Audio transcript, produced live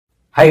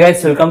Hi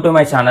guys, welcome to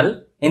my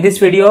channel. In this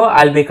video,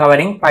 I'll be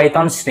covering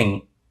Python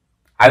string.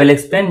 I will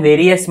explain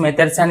various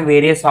methods and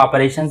various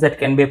operations that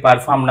can be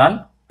performed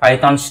on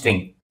Python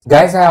string.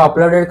 Guys, I have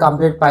uploaded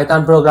complete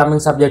Python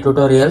programming subject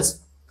tutorials.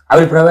 I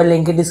will provide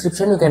link in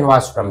description, you can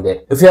watch from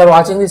there. If you are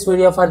watching this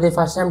video for the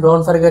first time,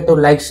 don't forget to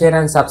like, share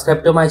and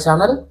subscribe to my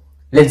channel.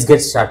 Let's get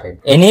started.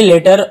 Any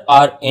letter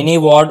or any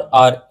word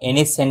or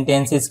any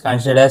sentence is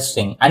considered as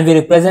string, and we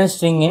represent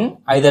string in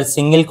either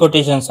single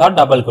quotations or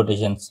double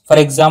quotations. For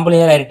example,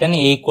 here I written A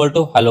equal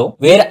to hello,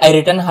 where I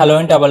written hello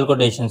in double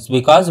quotations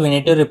because we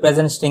need to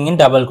represent string in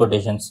double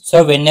quotations.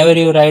 So whenever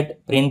you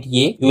write print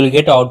A, you will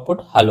get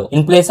output hello.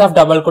 In place of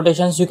double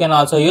quotations, you can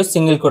also use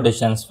single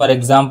quotations. For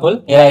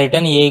example, here I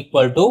written A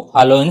equal to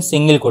hello in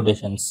single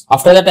quotations.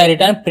 After that I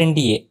written print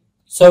A.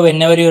 So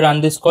whenever you run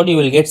this code, you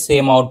will get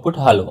same output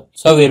hello.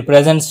 So we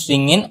represent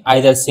string in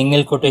either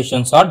single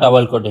quotations or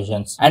double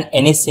quotations, and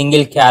any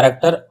single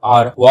character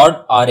or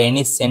word or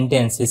any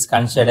sentence is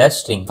considered as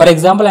string. For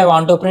example, I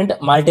want to print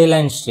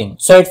multi-line string.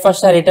 So at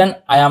first I written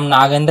I am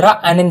Nagendra,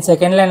 and in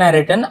second line I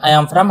written I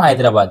am from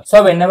Hyderabad.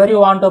 So whenever you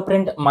want to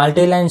print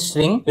multi-line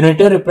string, you need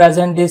to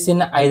represent this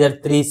in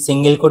either 3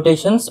 single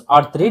quotations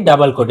or 3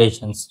 double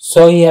quotations.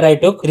 So here I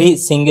took 3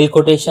 single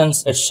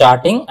quotations at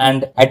starting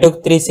and I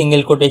took 3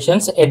 single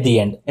quotations at the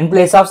end. In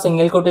place of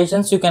single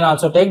quotations, you can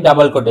also take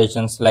double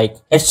quotations. Like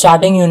at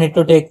starting you need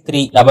to take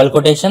 3 double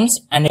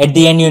quotations, and at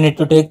the end you need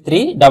to take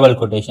 3 double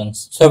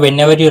quotations. So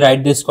whenever you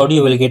write this code,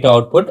 you will get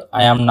output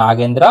I am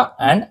Nagendra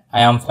and I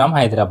am from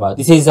Hyderabad.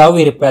 This is how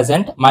we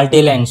represent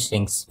multi-line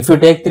strings. If you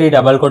take 3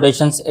 double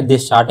quotations at the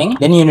starting,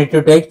 then you need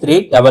to take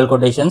 3 double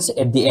quotations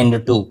at the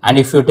end too. And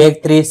if you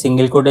take 3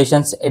 single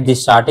quotations at the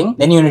starting,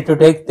 then you need to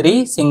take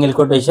 3 single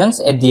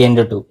quotations at the end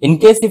too. In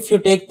case if you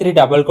take 3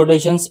 double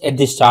quotations at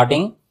the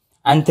starting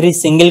and 3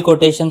 single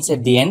quotations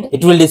at the end,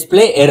 it will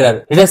display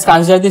error. Let us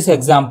consider this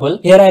example.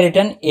 Here I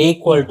written A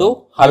equal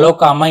to hello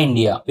comma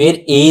India, where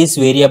A is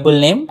variable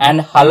name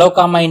and hello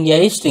comma India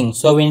is string.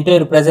 So we need to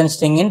represent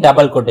string in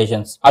double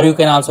quotations, or you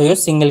can also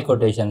use single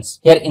quotations.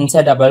 Here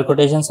inside double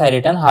quotations I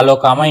written hello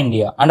comma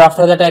India, and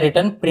after that I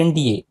written print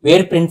A,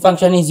 where print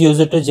function is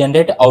used to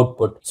generate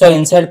output. So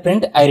inside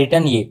print I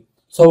written A.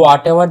 So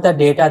whatever the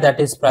data that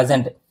is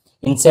present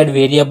inside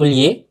variable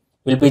A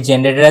will be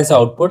generated as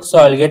output. So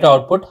I will get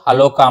output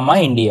hello comma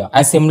India.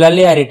 And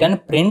similarly I written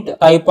print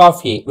type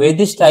of A, where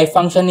this type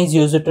function is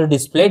used to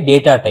display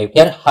data type.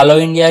 Here hello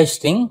India is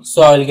string,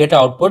 so I will get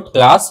output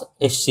class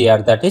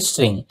str, that is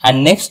string.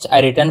 And next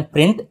I written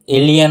print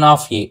len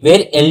of A,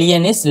 where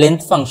len is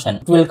length function.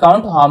 It will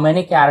count how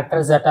many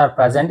characters that are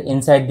present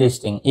inside this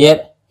string.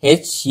 Here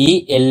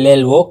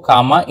hello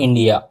comma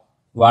India.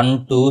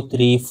 1, 2,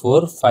 3,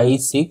 4, 5,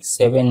 6,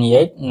 7,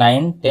 8,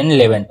 9, 10,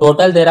 11.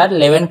 Total there are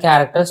 11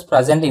 characters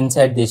present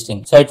inside this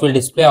string. So it will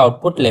display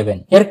output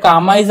 11. Here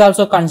comma is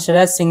also considered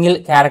as single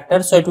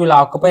character, so it will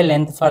occupy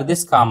length for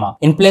this comma.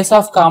 In place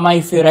of comma,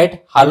 if you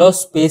write hello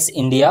space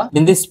India,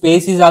 then this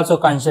space is also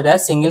considered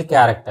as single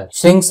character.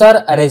 Strings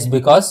are arrays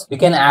because we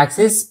can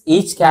access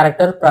each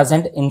character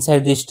present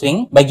inside this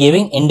string by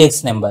giving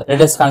index number.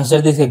 Let us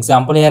consider this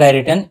example. Here I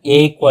written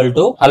A equal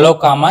to hello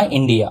comma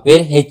India,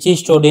 where H is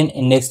stored in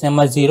index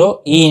number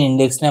 0, E in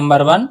index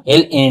number 1,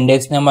 L in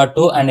index number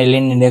 2, and L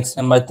in index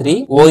number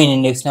 3, O in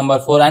index number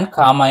 4, and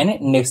comma in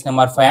index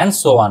number 5, and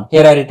so on.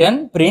 Here I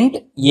written print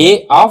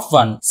A of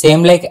 1.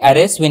 Same like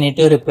arrays, we need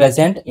to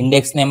represent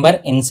index number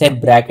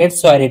inside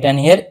brackets. So I written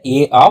here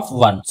A of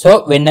 1.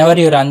 So whenever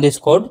you run this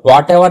code,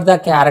 whatever the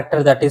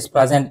character that is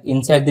present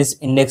inside this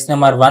index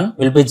number 1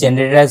 will be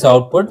generated as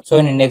output. So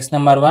in index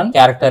number 1,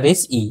 character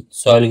is E.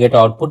 So I will get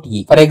output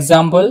E. For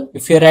example,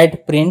 if you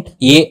write print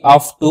A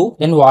of 2,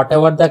 then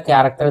whatever the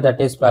character that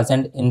is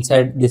present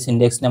inside this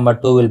index number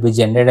 2 will be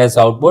generated as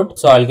output.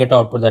 So I'll get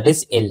output, that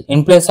is L.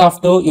 In place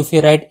of 2, if you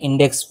write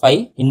index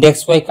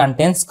 5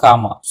 contains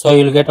comma. So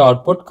you'll get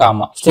output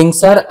comma.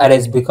 Strings are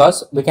arrays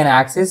because we can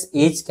access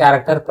each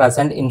character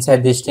present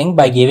inside this string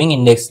by giving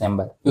index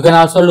number. You can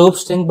also loop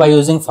string by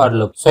using for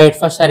loop. So at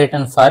first I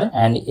written for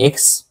and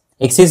X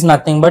is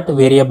nothing but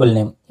variable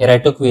name. Here I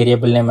took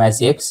variable name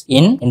as X.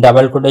 In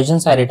double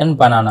quotations I written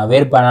banana,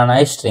 where banana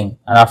is string,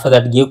 and after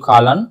that give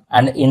colon,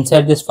 and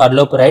inside this for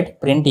loop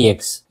write print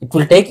X. It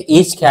will take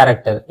each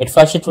character. At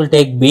first it will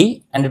take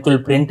B and it will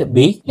print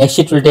B. Next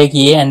it will take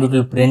A and it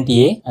will print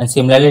A, and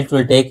similarly it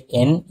will take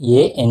N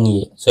A N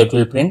A. So it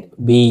will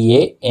print B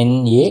A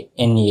N A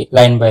N A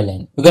line by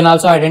line. You can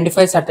also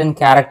identify certain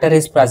character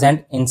is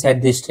present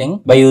inside this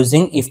string by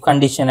using if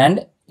condition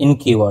and in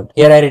keyword.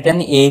 Here I written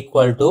A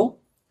equal to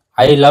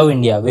I love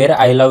India, where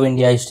I love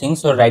India is string,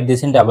 so write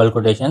this in double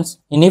quotations.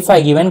 In if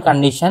I given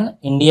condition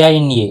India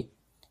in A,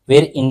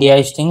 where India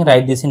is string,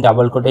 write this in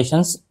double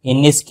quotations.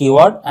 In is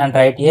keyword and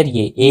write here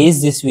A. A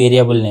is this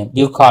variable name.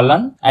 Give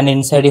colon, and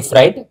inside if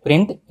write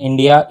print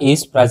India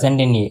is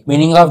present in A.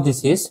 Meaning of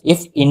this is,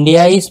 if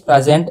India is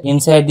present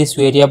inside this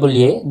variable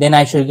A, then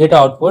I should get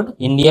output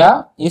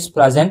India is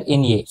present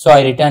in A. So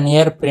I return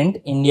here print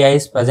India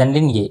is present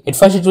in A. At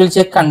first it will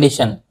check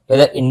condition.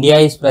 whether India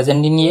is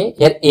present in A.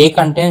 Here A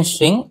contains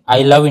string I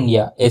love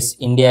India. Yes,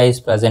 India is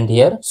present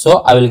here. So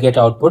I will get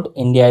output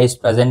India is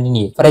present in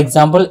A. For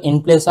example, in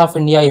place of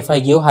India, if I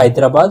give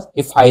Hyderabad,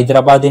 if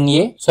Hyderabad in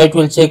A, so it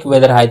will check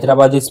whether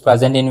Hyderabad is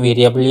present in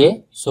variable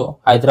A. So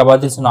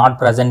Hyderabad is not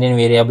present in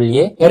variable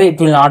A. Here it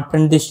will not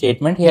print this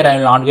statement. Here I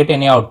will not get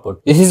any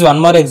output. This is one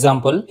more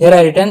example. Here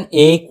I written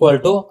A equal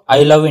to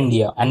I love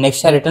India, and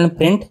next I written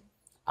print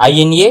I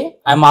in A.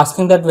 I am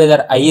asking that whether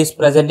I is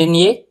present in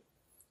A.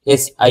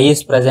 Yes, I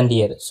is present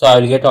here. So I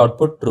will get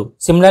output true.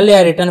 Similarly,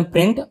 I return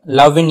print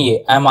love in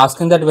A. I am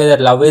asking that whether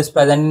love is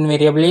present in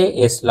variable A.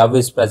 Yes, love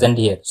is present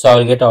here. So I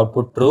will get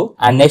output true.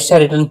 And next I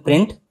return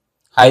print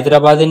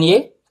Hyderabad in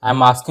A. I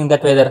am asking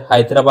that whether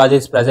Hyderabad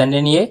is present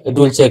in A. It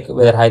will check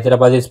whether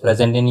Hyderabad is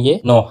present in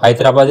A. No,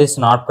 Hyderabad is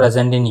not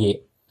present in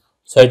A.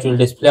 So it will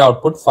display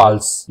output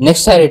false.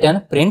 Next I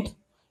return print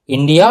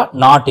India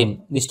not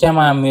in. This time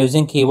I am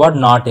using keyword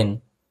not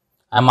in.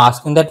 I am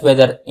asking that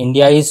whether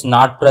India is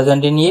not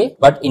present in A,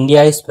 but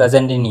India is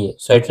present in A.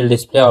 So it will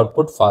display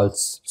output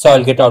false. So I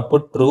will get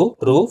output true,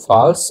 true,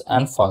 false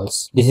and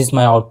false. This is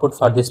my output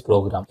for this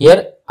program.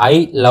 Here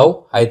I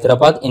love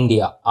Hyderabad,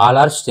 India. All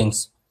are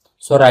strings.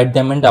 So write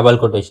them in double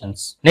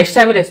quotations. Next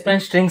I will explain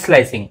string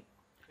slicing.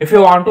 If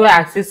you want to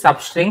access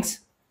substrings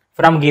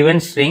from given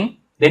string,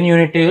 then you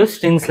need to use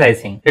string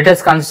slicing. Let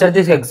us consider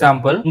this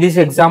example. In this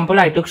example,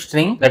 I took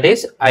string that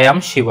is I am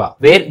Shiva,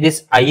 where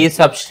this I is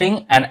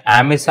substring and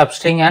am is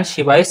substring and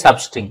Shiva is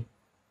substring.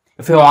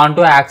 If you want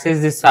to access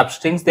these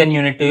substrings, then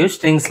you need to use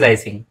string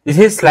slicing. This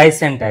is slice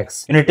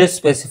syntax. You need to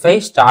specify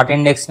start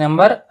index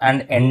number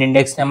and end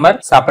index number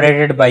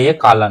separated by a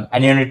colon,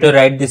 and you need to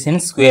write this in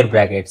square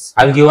brackets.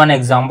 I will give one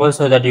example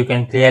so that you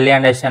can clearly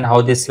understand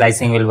how this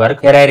slicing will work.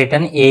 Here I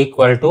written A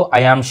equal to I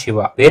am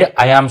Shiva, where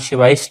I am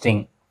Shiva is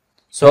string.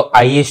 So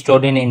I is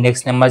stored in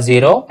index number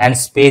 0 and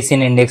space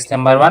in index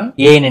number 1,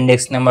 A in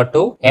index number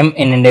 2, M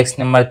in index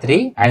number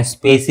 3 and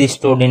space is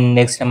stored in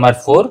index number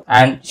 4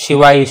 and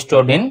Shiva is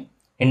stored in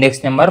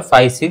index number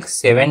 5, 6,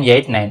 7,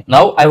 8, 9.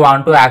 Now I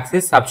want to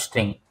access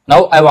substring.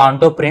 Now I want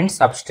to print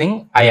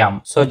substring I am.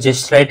 So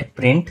just write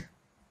print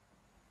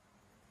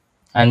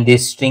and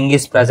this string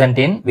is present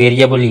in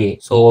variable A.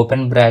 So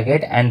open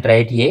bracket and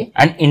write A,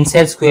 and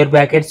inside square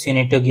brackets you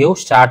need to give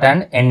start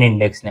and end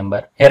index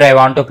number. Here I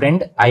want to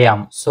print I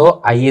am.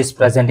 So I is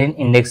present in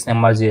index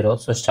number 0.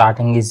 So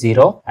starting is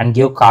 0 and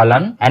give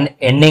colon, and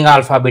ending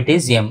alphabet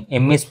is M.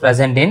 M is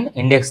present in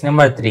index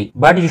number 3.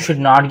 But you should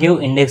not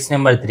give index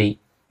number 3.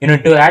 You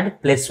need to add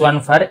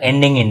 +1 for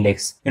ending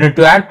index. You need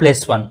to add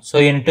 +1. So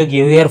you need to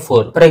give here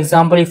 4. For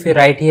example, if you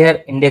write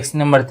here index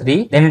number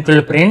 3, then it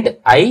will print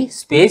I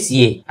space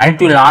A and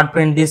it will not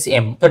print this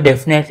M. So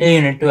definitely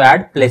you need to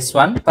add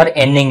 +1 for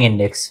ending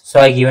index. So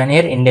I given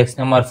here index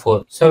number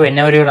 4. So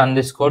whenever you run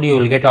this code, you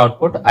will get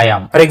output I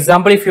am. For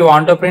example, if you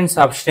want to print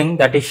substring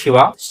that is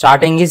Shiva,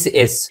 starting is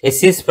S.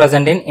 S is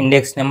present in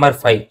index number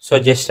 5. So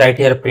just write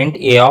here print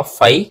A of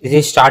 5. This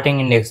is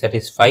starting index, that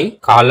is 5,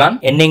 colon,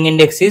 ending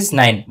index is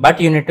 9. But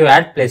you need to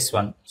add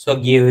 +1. So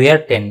give here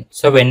 10.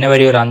 So whenever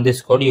you run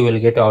this code, you will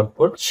get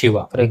output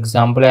Shiva. For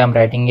example, I am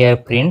writing here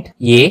print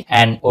A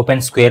and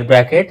open square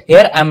bracket.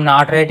 Here I am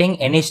not writing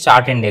any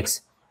start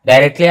index.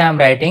 Directly I am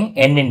writing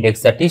end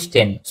index, that is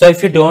 10. So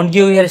if you don't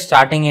give here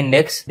starting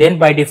index, then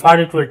by default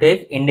it will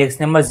take index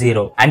number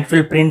 0 and it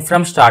will print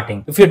from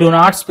starting. If you do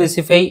not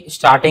specify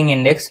starting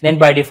index, then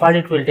by default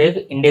it will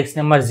take index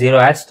number 0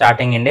 as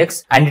starting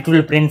index and it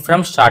will print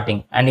from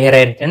starting. And here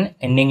I written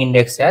ending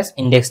index as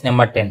index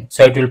number 10.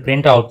 So it will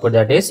print output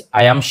that is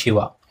I am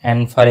Shiva.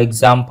 And for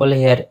example,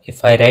 here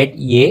if I write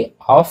A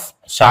of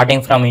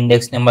starting from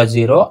index number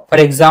 0, for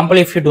example,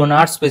 if you do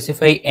not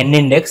specify end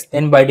index,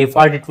 then by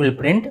default it will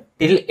print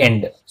till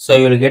end. So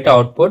you will get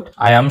output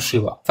I am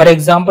Shiva. For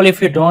example,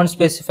 if you don't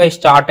specify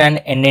start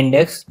and end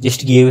index,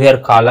 just give here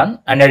colon,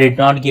 and I did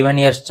not given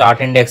here start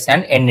index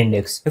and end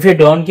index. If you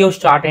don't give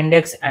start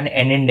index and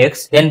end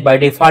index, then by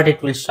default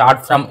it will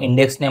start from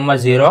index number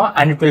 0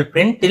 and it will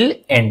print till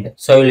end.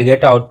 So you will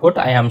get output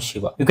I am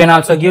Shiva. You can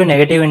also give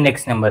negative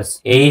index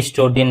numbers. A is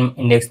stored in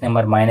index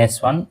number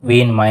 -1,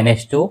 V in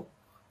 -2,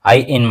 I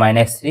in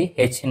 -3,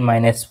 H in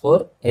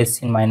 -4,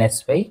 S in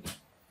 -5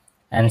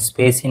 and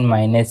space in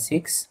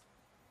 -6,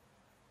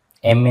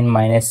 M in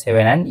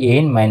 -7 and A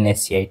in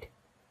 -8.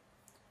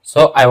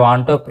 So I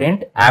want to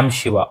print am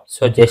Shiva.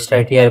 So just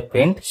write here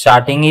print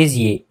starting is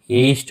A.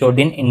 A is stored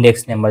in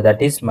index number,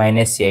 that is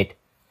 -8.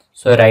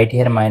 So write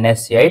here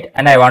 -8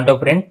 and I want to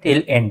print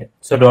till end.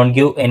 So don't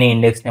give any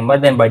index number,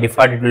 then by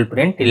default it will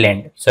print till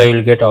end. So you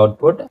will get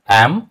output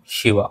am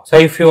Shiva. So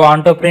if you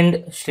want to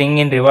print string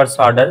in reverse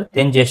order,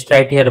 then just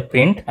write here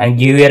print and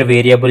give here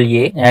variable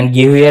A and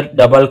give here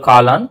double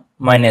colon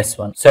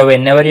 -1. So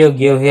whenever you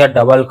give here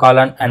double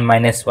colon and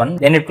 -1,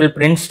 then it will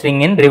print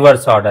string in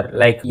reverse order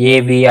like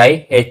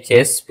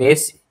AVIHS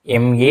space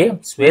MA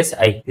space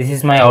I. This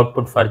is my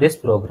output for this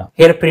program.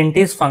 Here print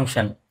is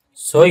function.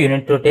 So you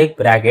need to take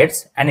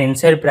brackets, and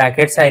inside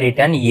brackets I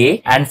written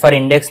a, and for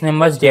index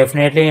numbers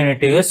definitely you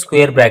need to use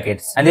square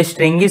brackets, and the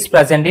string is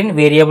present in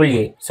variable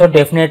a. So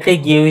definitely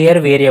give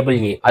here variable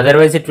a,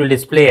 otherwise it will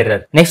display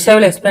error. Next I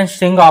will explain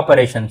string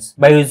operations.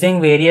 By using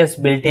various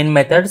built-in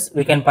methods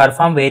we can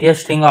perform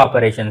various string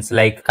operations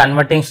like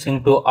converting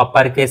string to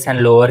uppercase and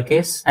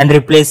lowercase, and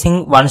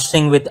replacing one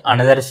string with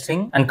another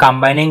string, and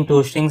combining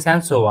two strings,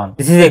 and so on.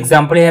 This is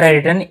example. Here I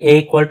written a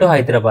equal to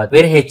Hyderabad,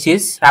 where h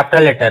is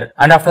capital letter,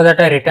 and after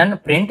that I written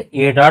print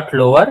a dot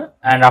lower,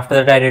 and after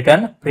that I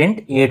written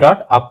print a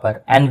dot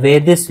upper, and where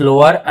this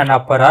lower and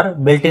upper are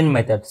built-in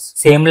methods.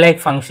 Same like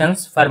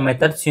functions, for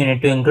methods you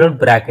need to include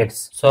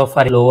brackets. So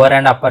for lower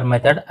and upper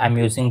method I am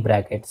using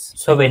brackets.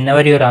 So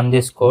whenever you run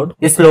this code,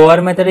 this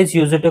lower method is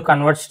used to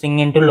convert string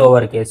into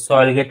lowercase, so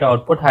I will get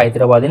output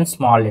Hyderabad in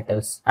small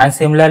letters. And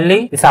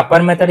similarly this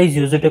upper method is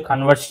used to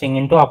convert string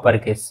into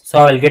uppercase, so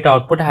I will get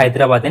output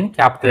Hyderabad in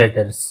capital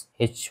letters,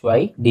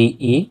 HYDERABAD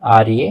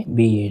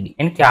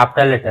in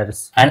capital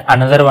letters. And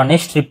another one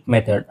is strip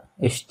method,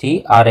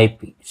 strip,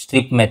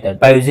 strip method.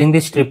 By using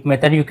this strip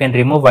method you can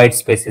remove white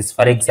spaces.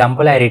 For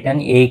example, I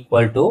written a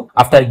equal to,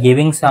 after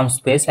giving some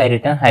space I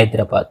written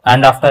Hyderabad,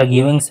 and after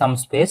giving some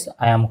space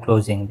I am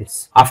closing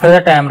this. After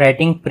that I am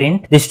writing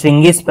print, the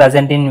string is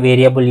present in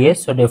variable a,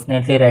 so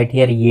definitely write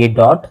here a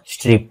dot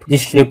strip.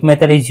 This strip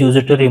method is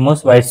used to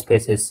remove white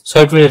spaces,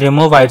 so it will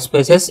remove white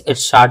spaces at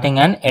starting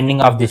and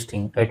ending of the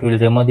string. So it will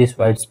remove this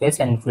white space,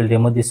 and it will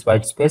remove this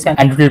white space,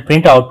 and it will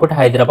print output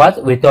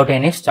Hyderabad without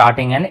any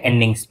starting and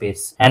ending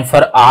space. And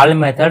for all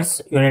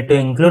methods you need to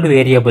include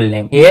variable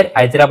name. Here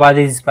Hyderabad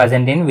is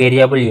present in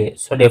variable a,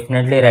 so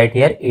definitely write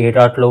here a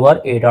dot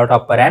lower, a dot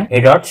upper, and a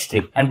dot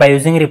strip. And by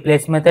using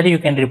replace method you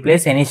can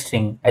replace any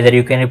string, either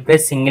you can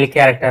replace single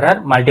character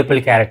or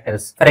multiple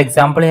characters. For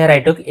example, here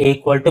I took a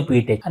equal to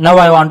b tech. Now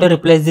I want to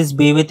replace this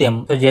b with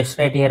m, so just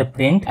write here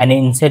print, and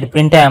inside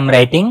print I am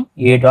writing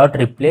a dot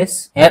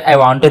replace. Here I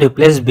want to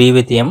replace b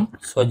with m,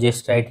 so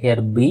just write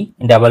here b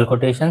in double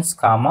quotations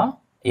comma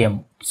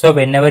m. So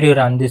whenever you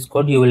run this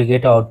code you will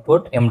get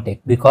output mtech,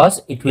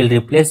 because it will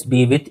replace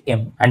b with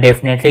m, and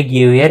definitely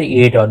give here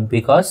a dot,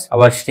 because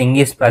our string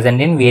is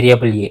present in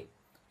variable a.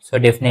 So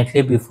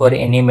definitely before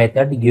any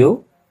method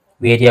give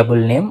variable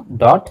name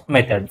dot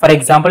method. For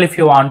example, if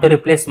you want to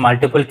replace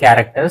multiple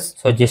characters,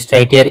 so just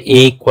write here a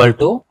equal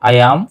to I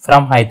am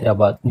from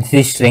Hyderabad. This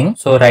is string,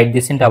 so write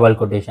this in double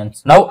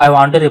quotations. Now I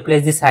want to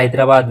replace this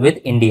Hyderabad with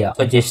India,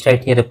 so just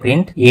write here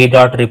print a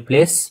dot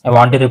replace. I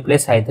want to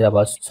replace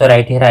Hyderabad, so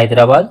write here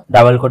Hyderabad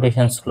double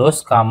quotations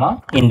close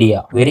comma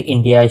India, where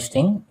India is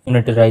string. You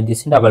need to write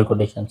this in double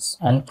quotations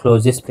and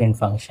close this print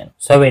function.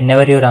 So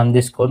whenever you run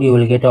this code you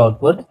will get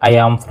output I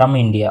am from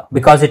India,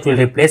 because it will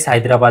replace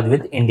Hyderabad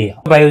with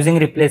India. By using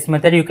replace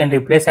method you can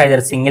replace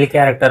either single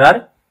character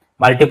or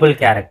multiple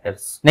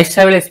characters. Next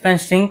I will explain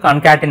string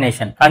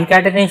concatenation.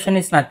 Concatenation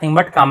is nothing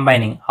but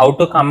combining. How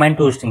to combine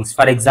two strings?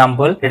 For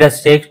example, let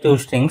us take two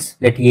strings,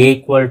 let a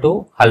equal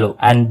to hello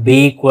and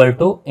b equal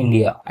to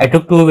India. I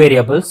took two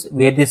variables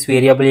where this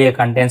variable a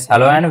contains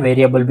hello and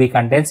variable b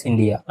contains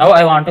India. Now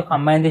I want to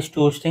combine these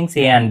two strings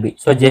a and b,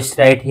 so just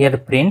write here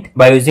print.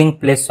 By using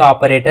plus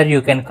operator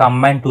you can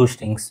combine two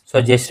strings,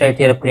 so just write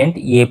here print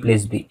a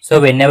plus b. So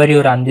whenever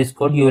you run this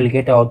code you will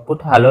get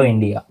output hello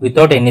India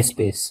without any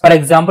space. For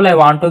example, I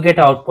want to get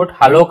output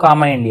hello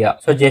comma India,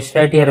 so just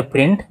write here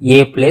print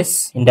a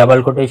plus in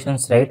double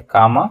quotations right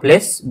comma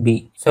plus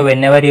b. So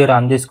whenever you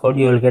run this code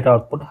you will get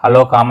output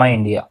hello comma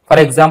India. For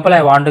example,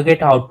 I want to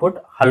get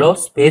output hello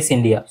space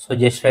India, so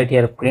just write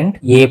here print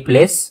a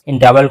plus in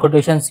double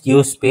quotations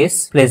give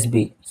space plus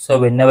b. So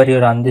whenever you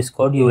run this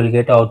code you will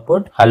get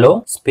output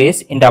hello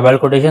space in double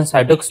quotations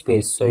I took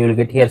space, so you will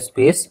get here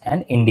space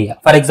and India.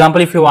 For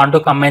example, if you want to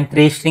combine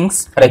three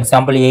strings, for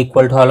example a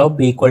equal to hello,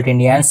 b equal to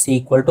India, and c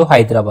equal to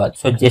Hyderabad,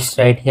 so just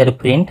write here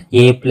print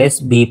a plus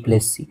b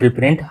plus c. It will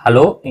print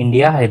hello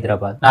India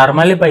Hyderabad.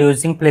 Normally by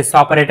using plus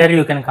operator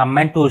you can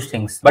combine two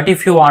strings, but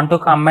if you want to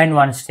combine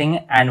one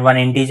string and one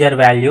integer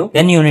value,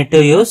 then you need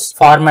to use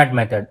format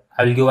method.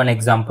 I will give an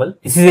example.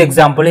 This is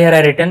example. Here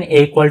I written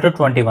a equal to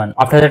 21.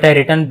 After that I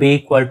written b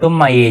equal to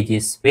my age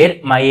is, where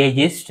my age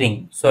is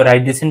string. So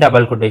write this in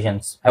double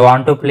quotations. I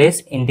want to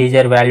place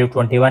integer value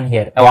 21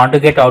 here. I want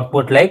to get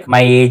output like my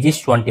age is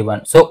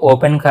 21. So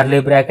open curly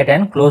bracket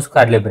and close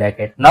curly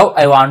bracket. Now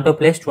I want to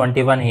place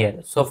 21 here.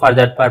 So for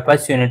that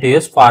purpose you need to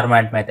use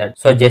format method.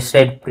 So just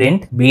write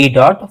print b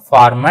dot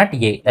format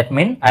a. That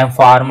means I am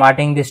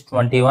formatting this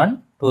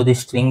 21 to the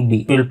string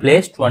b. It will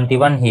place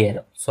 21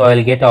 here. So I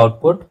will get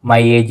output my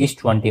age is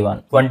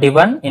 21.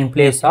 21 in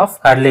place of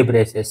curly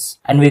braces,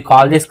 and we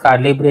call this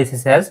curly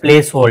braces as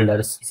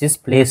placeholders. This is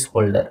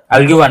placeholder. I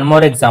will give one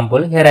more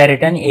example. Here I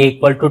written a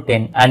equal to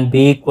 10 and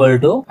b equal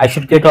to, I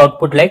should get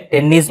output like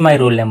 10 is my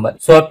rule number.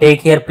 So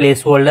take here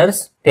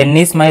placeholders, 10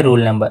 is my rule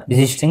number. This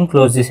is string,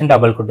 close this in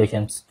double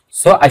quotations.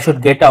 So I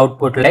should get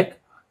output like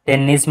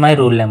 10 is my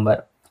rule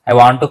number. I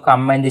want to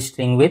combine this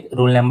string with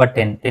rule number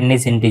 10. 10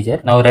 is integer.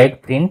 Now write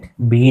print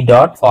b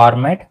dot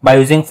format. By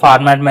using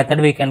format method,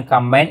 we can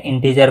combine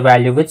integer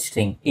value with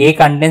string. A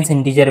contains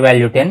integer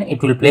value 10.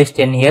 It will place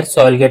 10 here,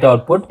 so I will get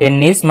output.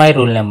 10 is my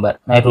rule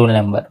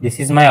number. This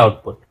is my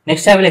output.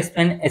 Next, I will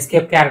explain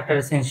escape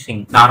characters in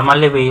string.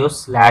 Normally, we use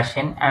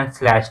 /n and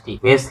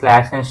 /t, where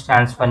 /n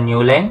stands for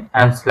new line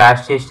and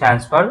 /t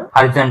stands for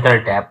horizontal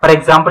tab. For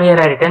example, here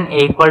I written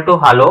a equal to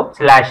hello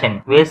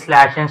 /n, where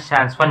 /n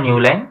stands for new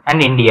line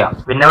and India.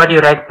 Whenever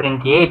you write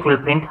print a, it will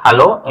print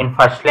hello in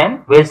first line,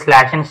 where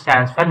 /n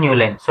stands for new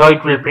line. So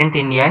it will print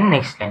India in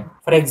next line.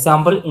 For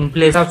example, in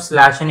place of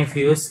 /n, if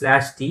you use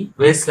 /t,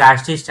 where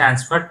 /t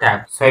stands for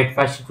tab. So at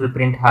first it will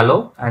print hello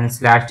and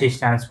 /t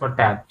stands for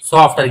tab. So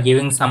after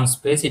giving some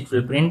space, it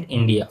will print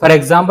India. For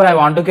example, I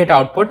want to get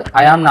output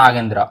I am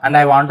Nagendra, and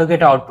I want to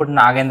get output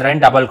Nagendra in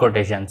double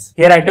quotations.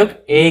 Here I took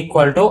a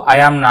equal to I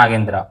am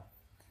Nagendra,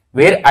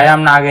 where I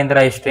am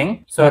Nagendra is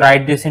string, so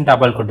write this in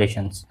double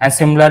quotations. And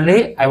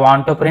similarly, I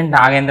want to print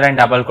Nagendra in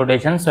double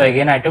quotations, so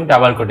again I took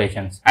double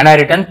quotations and I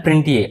written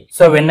print a.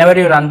 So whenever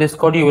you run this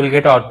code, you will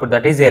get output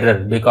that is error,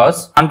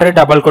 because we can't write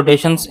double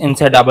quotations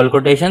inside double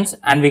quotations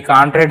and we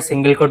can't write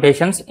single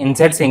quotations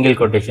inside single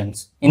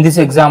quotations. In this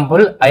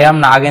example, I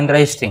am Nagendra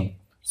is string,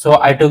 so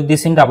I took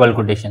this in double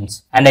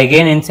quotations, and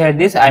again inside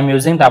this I am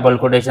using double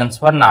quotations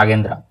for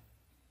Nagendra.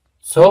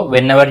 So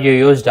whenever you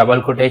use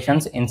double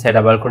quotations inside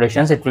double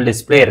quotations, it will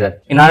display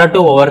error. In order to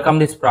overcome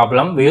this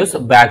problem, we use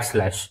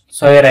backslash.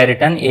 So here I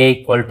written a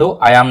equal to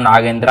I am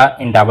Nagendra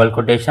in double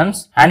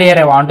quotations, and here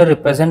I want to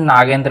represent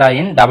Nagendra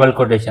in double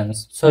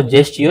quotations. So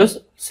just use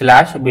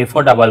slash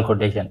before double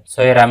quotation.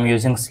 So here I am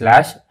using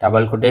slash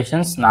double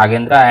quotations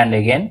Nagendra, and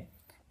again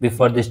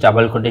before this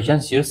double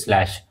quotations use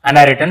slash, and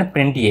I written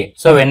print a.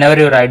 So whenever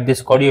you write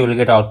this code, you will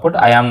get output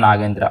I am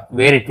Nagendra,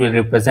 where it will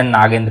represent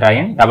Nagendra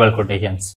in double quotations.